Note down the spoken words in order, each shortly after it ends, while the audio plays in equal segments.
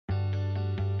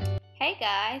Hey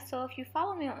guys, so if you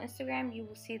follow me on Instagram, you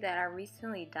will see that I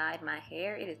recently dyed my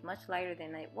hair. It is much lighter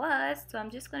than it was, so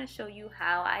I'm just going to show you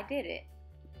how I did it.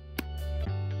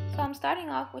 So I'm starting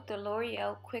off with the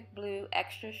L'Oreal Quick Blue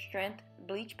Extra Strength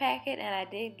Bleach Packet, and I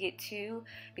did get two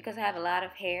because I have a lot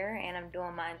of hair and I'm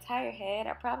doing my entire head.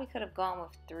 I probably could have gone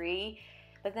with three,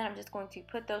 but then I'm just going to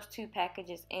put those two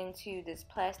packages into this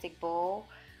plastic bowl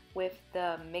with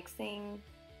the mixing,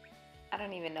 I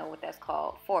don't even know what that's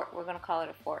called, fork. We're going to call it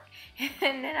a fork.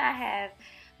 And then I have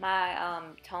my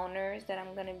toners that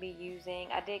I'm going to be using.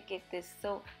 I did get this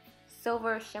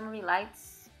Silver Shimmery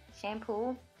Lights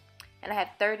shampoo, and I have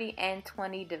 30 and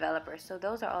 20 developers. So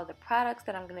those are all the products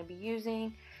that I'm going to be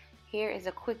using. Here is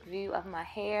a quick view of my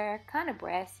hair, kind of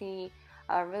brassy,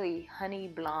 really honey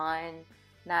blonde,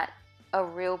 not a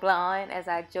real blonde as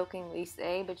I jokingly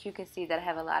say, but you can see that I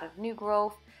have a lot of new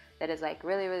growth that is like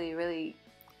really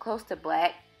close to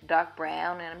black, dark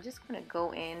brown, and I'm just going to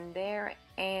go in there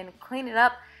and clean it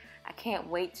up. I can't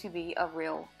wait to be a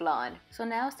real blonde. So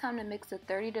now it's time to mix the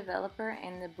 30 developer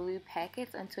and the blue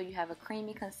packets until you have a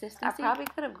creamy consistency. I probably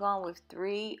could have gone with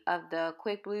 3 of the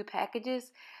quick blue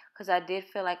packages because I did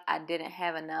feel like I didn't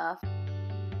have enough.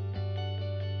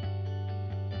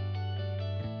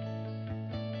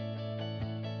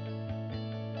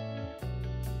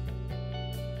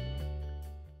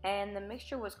 And the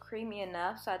mixture was creamy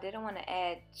enough, so I didn't want to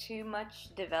add too much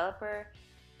developer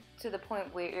to the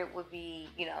point where it would be,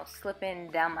 slipping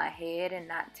down my head and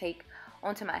not take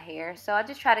onto my hair. So I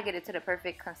just try to get it to the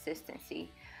perfect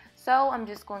consistency. So I'm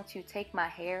just going to take my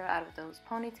hair out of those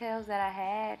ponytails that I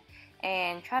had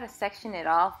and try to section it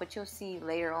off, but you'll see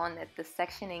later on that the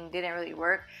sectioning didn't really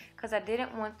work because I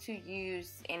didn't want to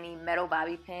use any metal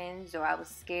bobby pins, or I was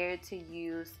scared to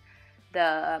use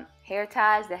the hair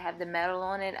ties that have the metal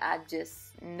on it.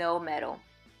 No metal.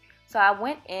 So I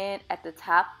went in at the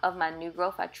top of my new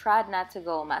growth. I tried not to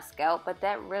go on my scalp, but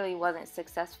that really wasn't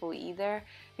successful either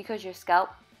because your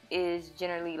scalp is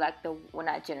generally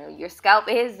your scalp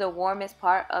is the warmest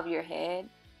part of your head,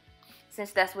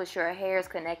 since that's what your hair is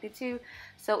connected to.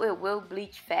 So it will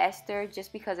bleach faster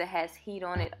just because it has heat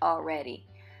on it already.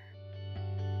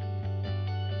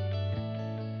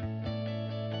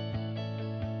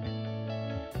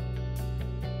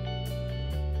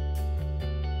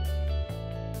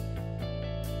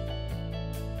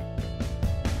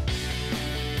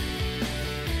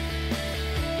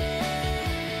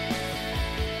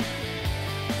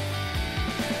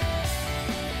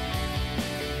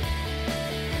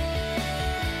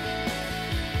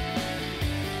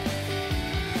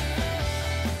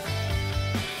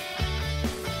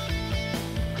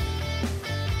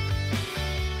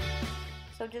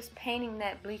 So just painting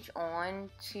that bleach on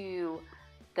to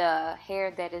the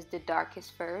hair that is the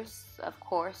darkest first, of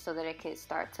course, so that it could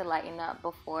start to lighten up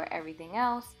before everything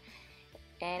else.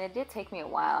 And it did take me a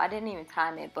while. I didn't even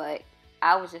time it, but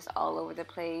I was just all over the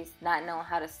place, not knowing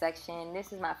how to section.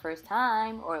 This is my first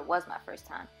time, or it was my first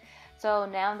time. So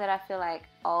now that I feel like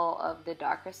all of the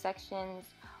darker sections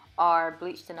are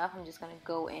bleached enough, I'm just going to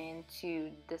go into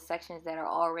the sections that are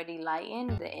already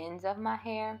lightened, the ends of my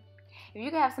hair. If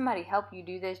you can have somebody help you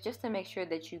do this just to make sure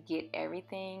that you get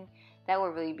everything, that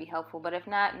would really be helpful. But if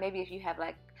not, maybe if you have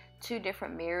like 2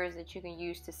 different mirrors that you can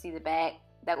use to see the back,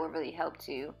 that would really help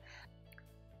too.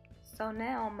 So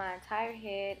now my entire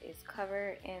head is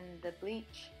covered in the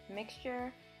bleach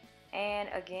mixture, and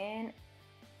again,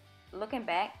 looking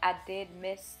back, I did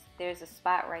miss, there's a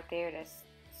spot right there that's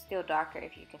still darker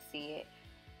if you can see it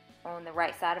on the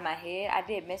right side of my head. I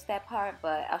did miss that part,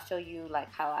 but I'll show you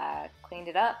like how I cleaned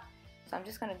it up. So I'm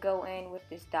just going to go in with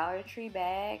this Dollar Tree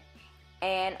bag.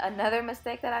 And another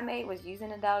mistake that I made was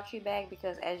using a Dollar Tree bag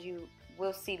because, as you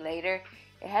will see later,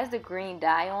 it has the green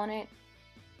dye on it.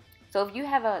 So if you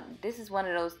have this is one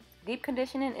of those, deep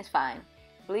conditioning is fine.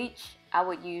 Bleach, I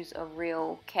would use a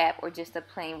real cap or just a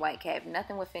plain white cap,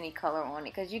 nothing with any color on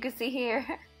it. Because you can see here,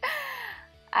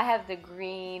 I have the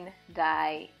green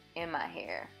dye in my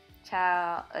hair.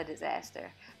 Child, a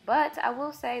disaster. But I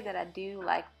will say that I do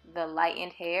like the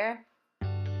lightened hair.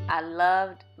 I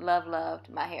loved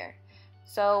my hair.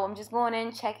 So I'm just going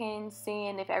in, checking,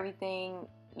 seeing if everything,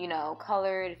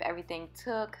 colored, if everything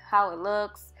took, how it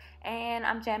looks. And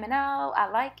I'm jamming out. I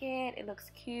like it. It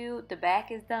looks cute. The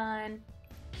back is done.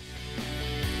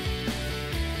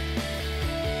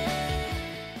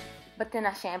 But then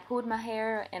I shampooed my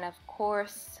hair, and of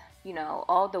course,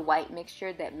 all the white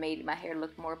mixture that made my hair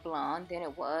look more blonde than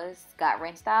it was got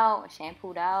rinsed out and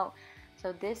shampooed out.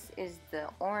 So this is the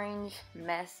orange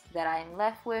mess that I'm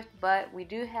left with, but we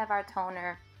do have our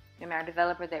toner and our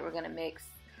developer that we're going to mix.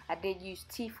 I did use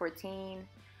T14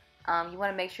 You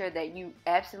want to make sure that you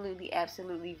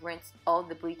absolutely rinse all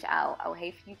the bleach out. I would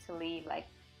hate for you to leave like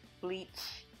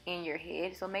bleach in your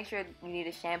head. So make sure you need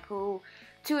a shampoo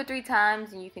 2 or 3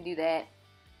 times, and you can do that.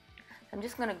 I'm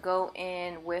just going to go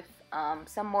in with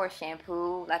some more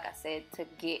shampoo, like I said, to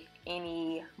get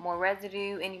any more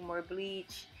residue, any more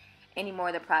bleach, any more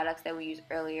of the products that we used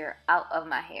earlier out of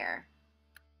my hair.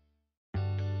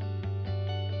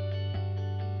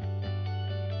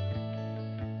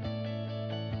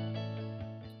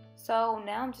 So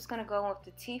now I'm just going to go with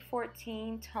the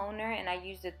T14 toner, and I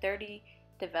use the 30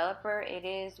 developer. It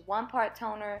is 1 part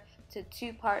toner to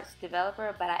 2 parts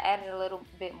developer, but I added a little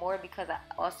bit more because I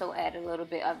also added a little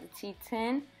bit of the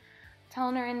T10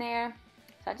 toner in there.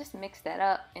 So I just mixed that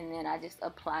up, and then I just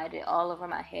applied it all over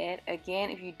my head. Again,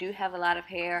 if you do have a lot of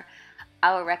hair,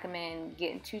 I would recommend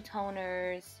getting 2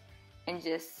 toners and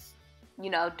just, you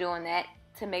know, doing that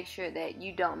to make sure that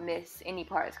you don't miss any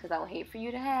parts, because I would hate for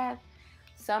you to have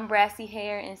some brassy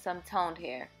hair and some toned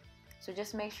hair. So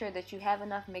just make sure that you have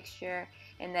enough mixture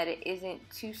and that it isn't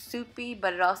too soupy,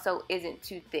 but it also isn't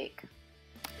too thick.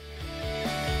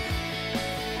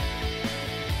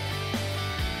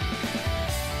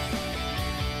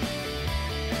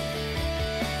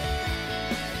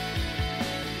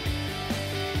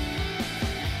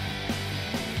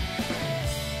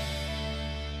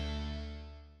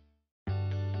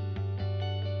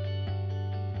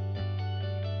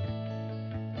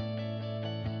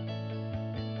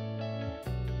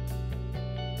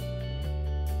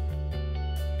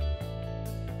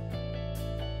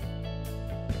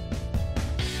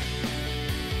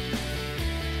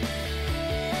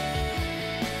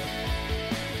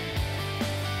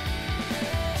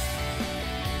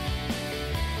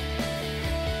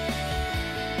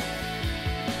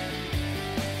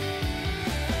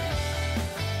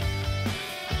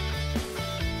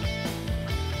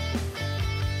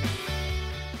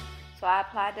 So I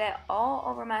applied that all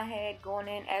over my head, going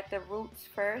in at the roots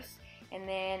first, and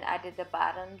then I did the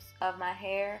bottoms of my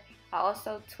hair. I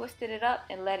also twisted it up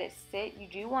and let it sit. You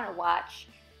do want to watch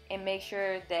and make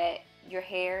sure that your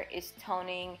hair is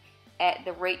toning at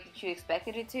the rate that you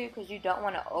expected it to, because you don't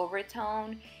want to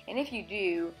overtone. And if you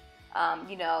do,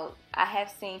 you know, I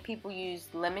have seen people use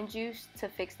lemon juice to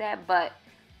fix that, but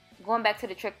going back to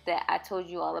the trick that I told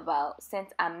you all about, since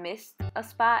I missed a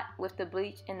spot with the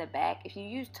bleach in the back, if you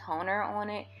use toner on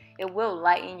it, it will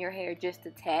lighten your hair just a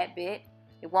tad bit.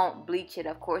 It won't bleach it,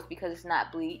 of course, because it's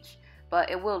not bleach, but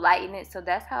it will lighten it. So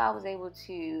that's how I was able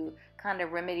to kind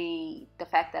of remedy the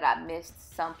fact that I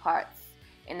missed some parts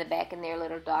in the back and they're a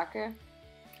little darker.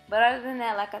 But other than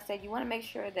that, like I said, you want to make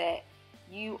sure that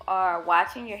you are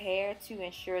watching your hair to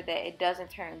ensure that it doesn't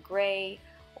turn gray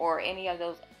or any of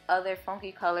those other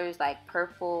funky colors like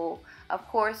purple. Of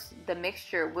course, the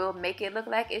mixture will make it look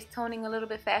like it's toning a little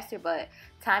bit faster, but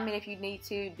time it if you need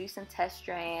to, do some test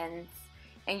strands,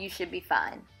 and you should be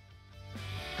fine.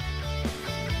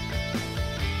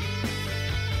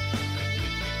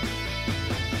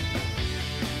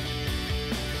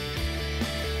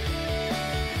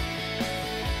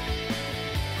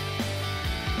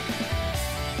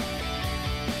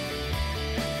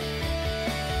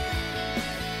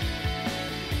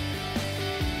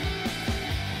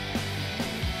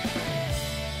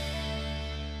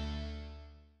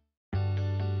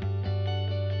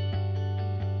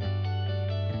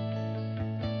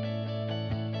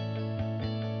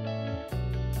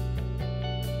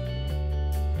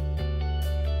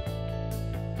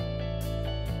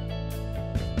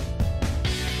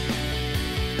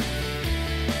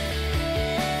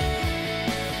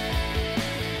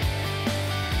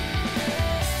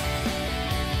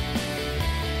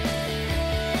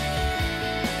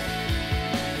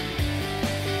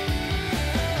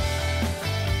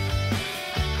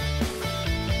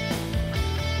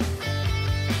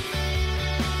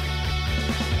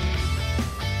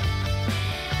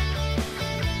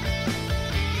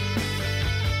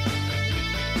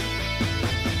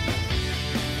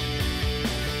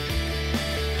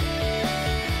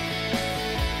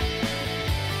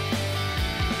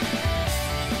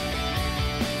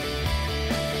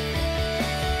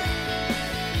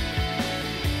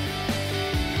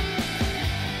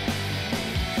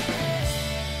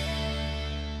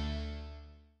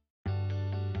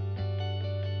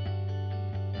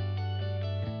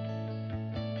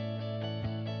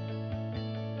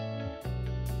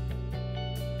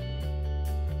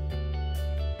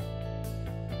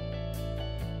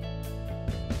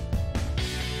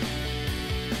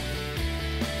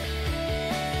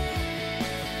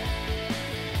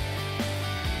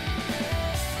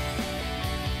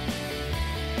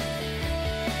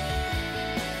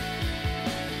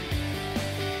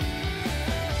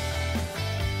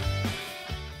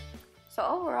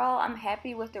 I'm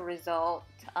happy with the result.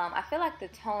 I feel like the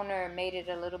toner made it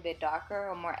a little bit darker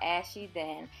or more ashy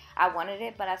than I wanted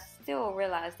it, but I still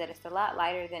realize that it's a lot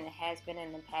lighter than it has been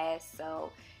in the past.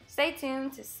 So stay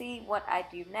tuned to see what I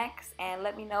do next and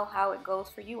let me know how it goes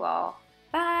for you all.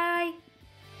 Bye!